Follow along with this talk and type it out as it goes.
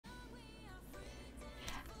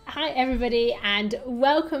Hi everybody, and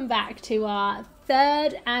welcome back to our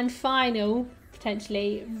third and final,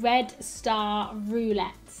 potentially, Red Star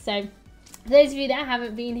Roulette. So for those of you that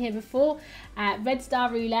haven't been here before, Red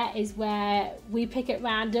Star Roulette is where we pick at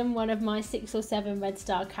random one of my 6 or 7 Red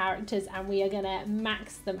Star characters and we are going to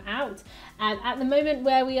max them out. At the moment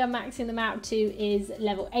where we are maxing them out to is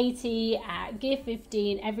level 80, gear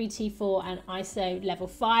 15, every T4 and ISO level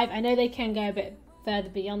 5. I know they can go a bit further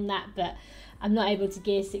beyond that, but I'm not able to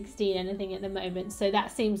gear 16 anything at the moment, so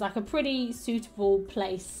that seems like a pretty suitable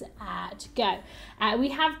place to go. We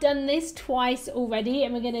have done this twice already,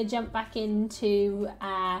 and we're going to jump back into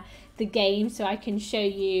the game so I can show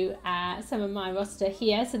you some of my roster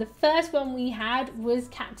here. So the first one we had was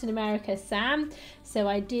Captain America Sam, so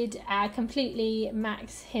I did completely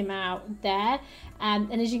max him out there.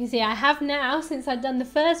 And as you can see, I have now, since I've done the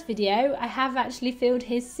first video, I have actually filled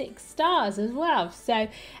his 6 stars as well. So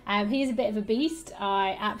he's a bit of a beast.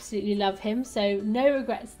 I absolutely love him, so no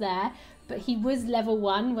regrets there. But he was level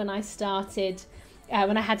 1 when I started,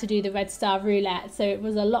 when I had to do the Red Star Roulette, so it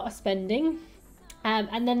was a lot of spending.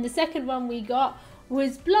 And then the second one we got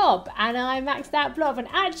was Blob, and I maxed out Blob, and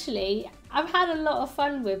actually I've had a lot of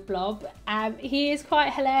fun with Blob. He is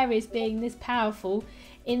quite hilarious being this powerful.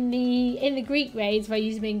 In the Greek raids where I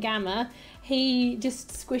use him in Gamma, he just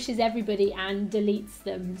squishes everybody and deletes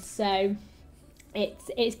them, so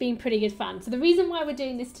it's been pretty good fun. So the reason why we're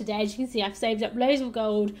doing this today, as you can see, I've saved up loads of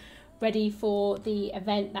gold ready for the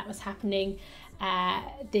event that was happening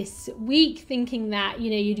this week, thinking that,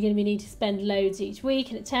 you know, you're going to need to spend loads each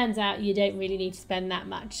week, and it turns out you don't really need to spend that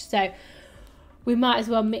much. So we might as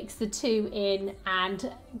well mix the two in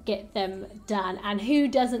and get them done. And who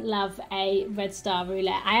doesn't love a Red Star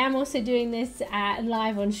Roulette? I am also doing this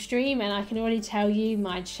live on stream, and I can already tell you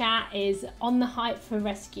my chat is on the hype for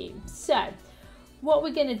rescue. So what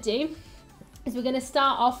we're going to do is we're going to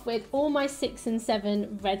start off with all my 6 and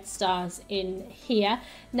 7 red stars in here.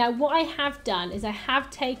 Now what I have done is I have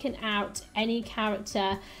taken out any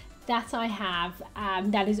character that I have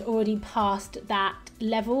that is already past that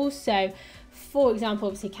level. So for example,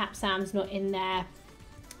 obviously Cap Sam's not in there.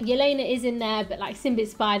 Yelena is in there, but like Symbiote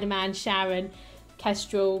Spider-Man, Sharon,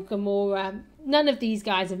 Kestrel, Gamora, none of these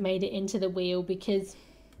guys have made it into the wheel because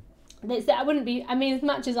that wouldn't be, I mean, as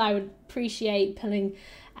much as I would appreciate pulling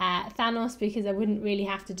Thanos, because I wouldn't really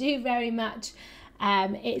have to do very much,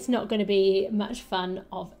 it's not going to be much fun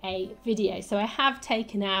of a video. So I have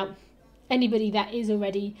taken out anybody that is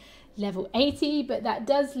already level 80, but that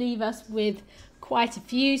does leave us with quite a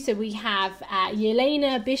few. So we have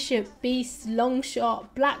Yelena, Bishop, Beast, Longshot,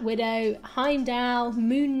 Black Widow, Heimdall,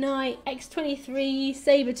 Moon Knight, X-23,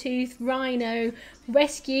 Sabretooth, Rhino,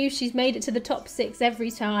 Rescue, she's made it to the top 6 every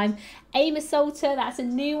time. Aim Assaulter, that's a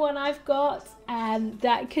new one I've got,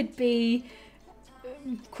 that could be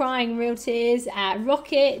crying real tears.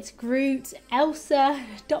 Rocket, Groot, Elsa,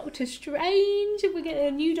 Doctor Strange, we're getting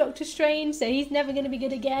a new Doctor Strange, so he's never going to be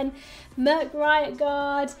good again. Merc Riot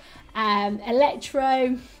Guard,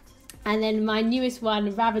 Electro, and then my newest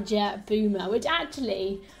one, Ravager Boomer, which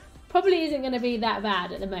actually probably isn't going to be that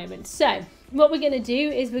bad at the moment. So what we're going to do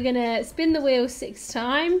is we're going to spin the wheel 6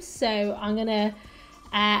 times. So I'm going to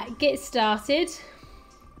get started,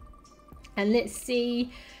 and let's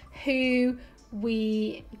see who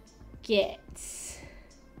we get.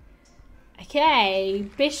 Okay,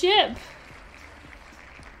 Bishop,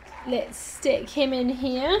 let's stick him in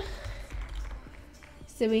here.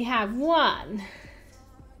 So we have 1,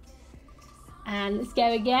 and let's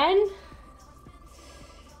go again.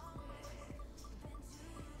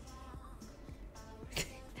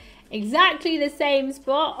 Exactly the same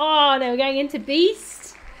spot. Oh no, we're going into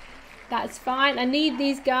Beast. That's fine. I need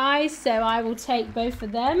these guys, so I will take both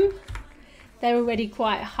of them. They're already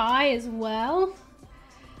quite high as well.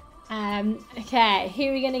 Okay, who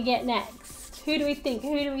are we going to get next? Who do we think?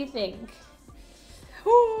 Who do we think?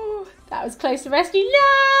 Ooh, that was close to rescue. No!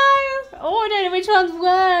 Oh, I don't know which one's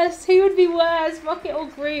worse. Who would be worse? Rocket or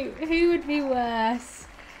Groot? Who would be worse?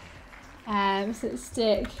 So let's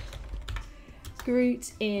stick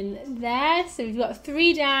Groot in there. So we've got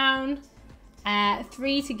 3 down,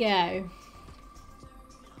 3 to go.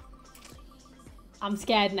 I'm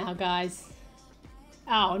scared now, guys.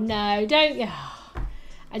 Oh no, don't. Oh.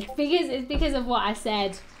 It's because of what I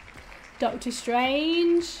said. Doctor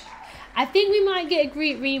Strange. I think we might get a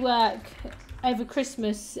Groot rework over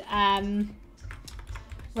Christmas when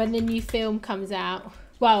the new film comes out.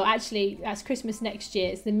 Well, actually, that's Christmas next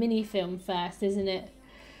year. It's the mini film first, isn't it?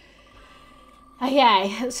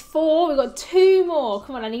 Okay, that's 4. We've got 2 more.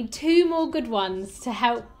 Come on, I need 2 more good ones to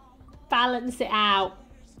help balance it out.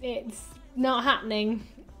 It's not happening.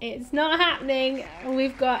 It's not happening.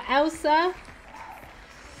 We've got Elsa,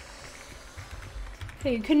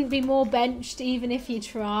 who couldn't be more benched even if you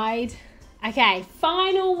tried. Okay,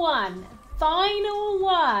 final one. Final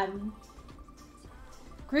one.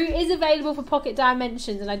 Groot is available for Pocket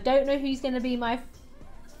Dimensions, and I don't know who's going to be my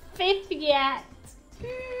 5th yet.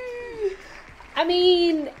 I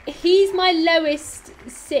mean, he's my lowest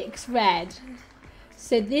 6 red.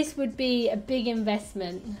 So this would be a big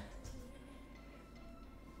investment.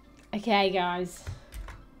 Okay, guys.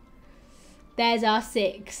 There's our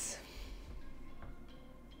 6.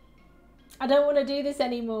 I don't want to do this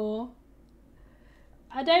anymore.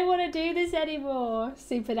 I don't want to do this anymore.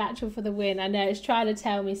 Supernatural for the win. I know, it's trying to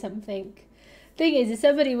tell me something. Thing is, if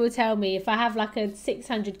somebody will tell me if I have like a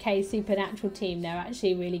 600k Supernatural team, they're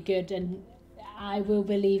actually really good, and I will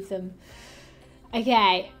believe them.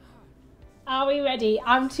 Okay. Are we ready?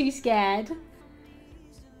 I'm too scared.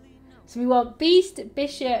 So we want Beast,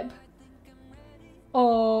 Bishop,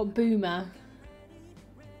 or Boomer.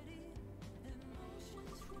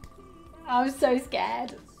 I'm so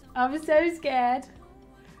scared. I'm so scared.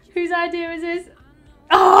 Whose idea is this?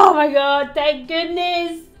 Oh my god, thank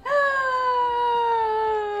goodness.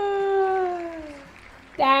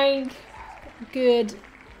 Thank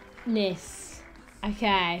goodness.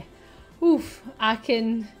 Okay. Oof,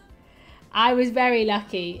 I was very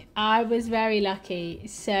lucky. I was very lucky.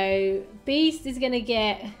 So Beast is going to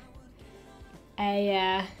get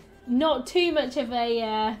a not too much of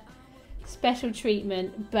a special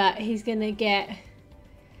treatment, but he's going to get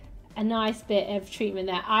a nice bit of treatment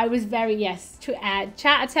there. I was very, yes, chat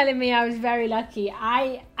are telling me I was very lucky.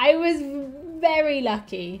 I was very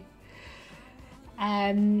lucky.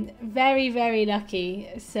 Very, very lucky.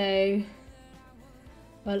 So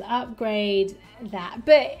we'll upgrade that.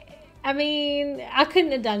 But I mean, I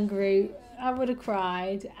couldn't have done Groot. I would have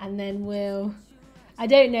cried. And then I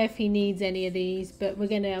don't know if he needs any of these, but we're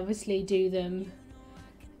going to obviously do them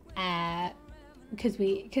because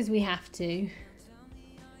we have to.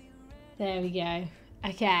 There we go.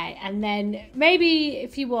 Okay, and then maybe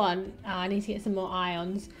if you want, I need to get some more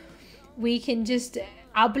ions. We can just,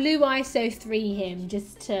 I'll blue ISO 3 him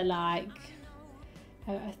just to like,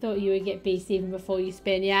 I thought you would get Beast even before you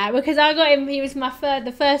spin. Yeah, because I got him, he was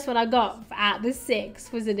the first one I got at the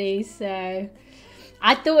 6, wasn't he? So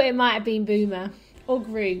I thought it might have been Boomer or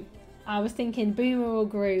Groot. I was thinking Boomer or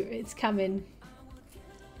Groot. It's coming.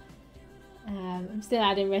 I'm still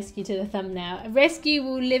adding Rescue to the thumbnail. Rescue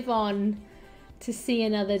will live on to see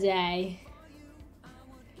another day.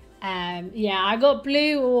 Yeah, I got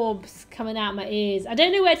blue orbs coming out my ears. I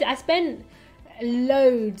don't know where to, I spent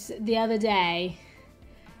loads the other day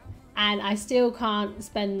and I still can't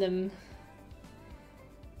spend them.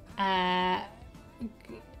 I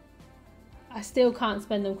still can't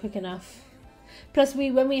spend them quick enough. Plus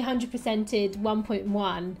when we 100%ed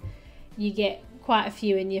 1.1, you get quite a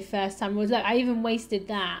few in your first time. Look, I even wasted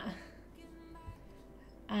that.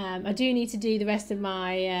 I do need to do the rest of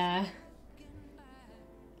my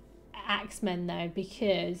Axemen though,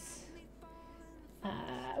 because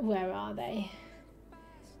where are they?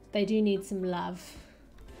 They do need some love.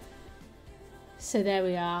 So there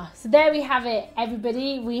we are. So there we have it,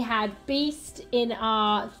 everybody. We had Beast in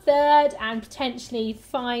our 3rd and potentially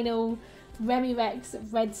final Remy Rex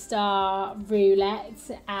Red Star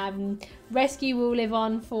Roulette. Rescue will live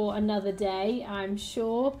on for another day, I'm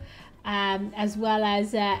sure. As well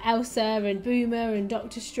as Elsa and Boomer and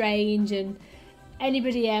Doctor Strange and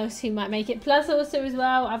anybody else who might make it. Plus also as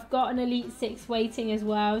well, I've got an Elite 6 waiting as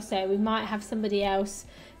well, so we might have somebody else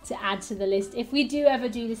to add to the list. If we do ever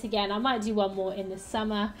do this again, I might do one more in the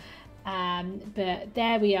summer. But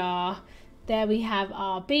there we are. There we have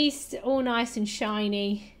our Beast, all nice and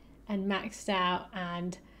shiny and maxed out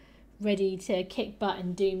and ready to kick butt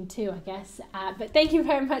in Doom 2, I guess. But thank you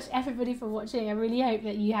very much, everybody, for watching. I really hope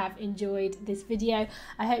that you have enjoyed this video.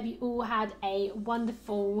 I hope you all had a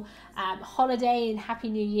wonderful holiday and Happy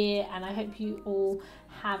New Year, and I hope you all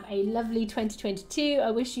have a lovely 2022.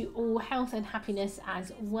 I wish you all health and happiness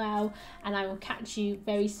as well, and I will catch you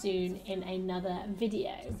very soon in another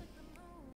video.